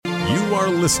You are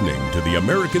listening to the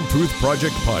American Truth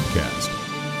Project podcast.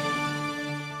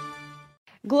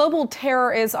 Global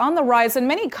terror is on the rise, and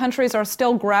many countries are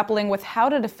still grappling with how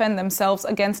to defend themselves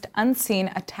against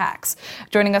unseen attacks.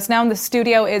 Joining us now in the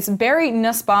studio is Barry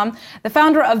Nussbaum, the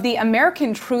founder of the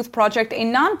American Truth Project, a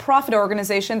nonprofit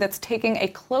organization that's taking a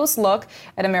close look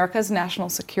at America's national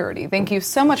security. Thank you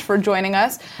so much for joining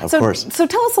us. Of course. So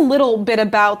tell us a little bit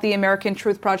about the American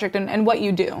Truth Project and what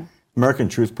you do. American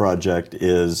Truth Project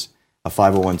is a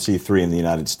 501c3 in the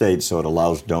United States, so it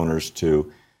allows donors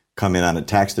to come in on a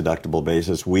tax-deductible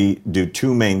basis. We do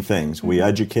two main things. We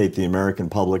educate the American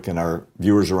public and our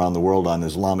viewers around the world on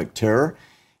Islamic terror,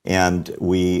 and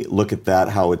we look at that,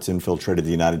 how it's infiltrated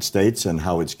the United States and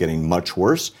how it's getting much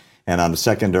worse. And on a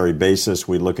secondary basis,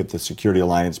 we look at the security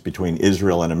alliance between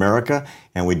Israel and America,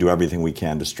 and we do everything we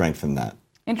can to strengthen that.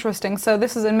 Interesting. So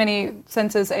this is in many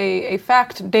senses a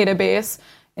fact database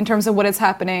in terms of what is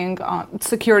happening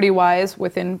security-wise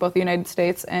within both the United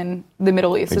States and the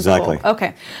Middle East Exactly. as well.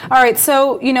 Okay. All right.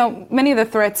 So, many of the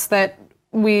threats that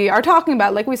we are talking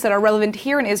about, like we said, are relevant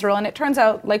here in Israel. And it turns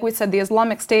out, like we said, the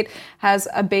Islamic State has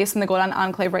a base in the Golan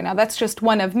Enclave right now. That's just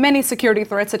one of many security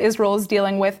threats that Israel is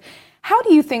dealing with. How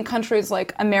do you think countries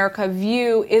like America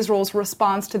view Israel's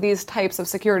response to these types of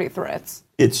security threats?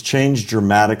 It's changed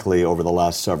dramatically over the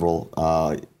last several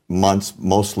months,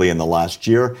 mostly in the last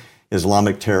year.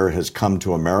 Islamic terror has come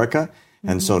to America,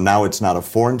 and so now it's not a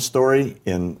foreign story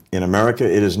in America.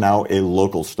 It is now a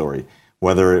local story,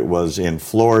 whether it was in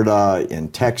Florida, in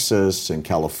Texas, in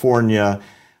California.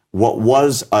 What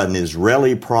was an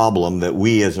Israeli problem that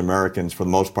we as Americans, for the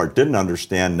most part, didn't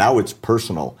understand, now it's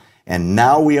personal. And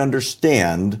now we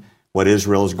understand what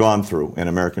Israel has gone through. And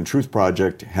American Truth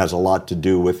Project has a lot to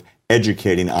do with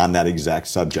educating on that exact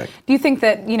subject. Do you think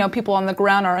that, people on the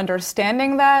ground are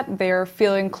understanding that? They're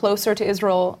feeling closer to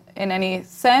Israel in any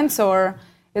sense? Or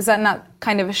is that not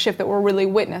kind of a shift that we're really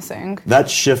witnessing? That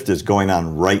shift is going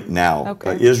on right now.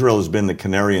 Okay. Israel has been the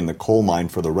canary in the coal mine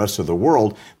for the rest of the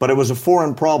world, but it was a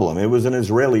foreign problem. It was an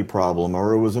Israeli problem,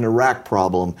 or it was an Iraq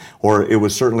problem, or it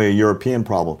was certainly a European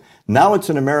problem. Now it's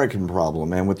an American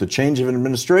problem, and with the change of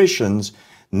administrations,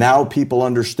 now people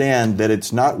understand that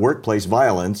it's not workplace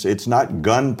violence, it's not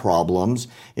gun problems,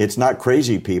 it's not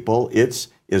crazy people, it's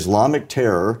Islamic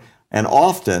terror, and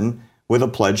often with a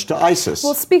pledge to ISIS.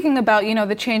 Well, speaking about,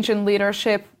 the change in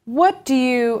leadership, what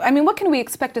can we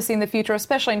expect to see in the future,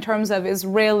 especially in terms of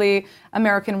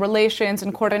Israeli-American relations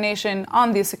and coordination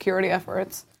on these security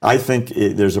efforts? I think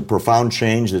there's a profound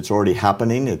change that's already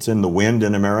happening. It's in the wind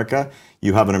in America.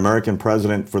 You have an American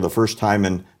president for the first time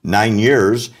in 9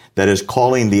 years that is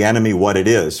calling the enemy what it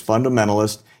is,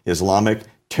 fundamentalist Islamic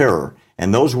terror.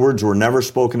 And those words were never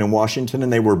spoken in Washington,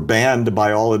 and they were banned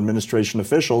by all administration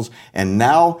officials. And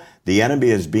now the enemy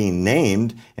is being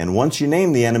named, and once you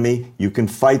name the enemy, you can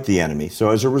fight the enemy. So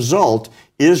as a result,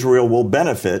 Israel will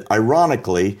benefit,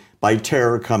 ironically, by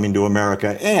terror coming to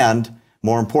America and,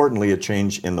 more importantly, a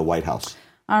change in the White House.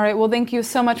 All right. Well, thank you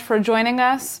so much for joining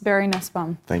us, Barry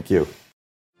Nussbaum. Thank you.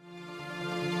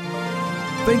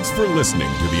 Thanks for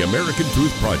listening to the American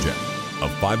Truth Project, a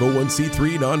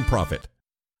 501c3 nonprofit.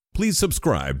 Please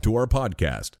subscribe to our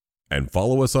podcast and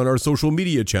follow us on our social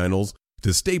media channels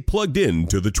to stay plugged in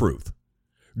to the truth.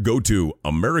 Go to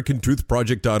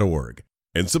americantruthproject.org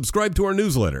and subscribe to our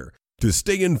newsletter to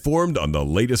stay informed on the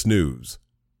latest news.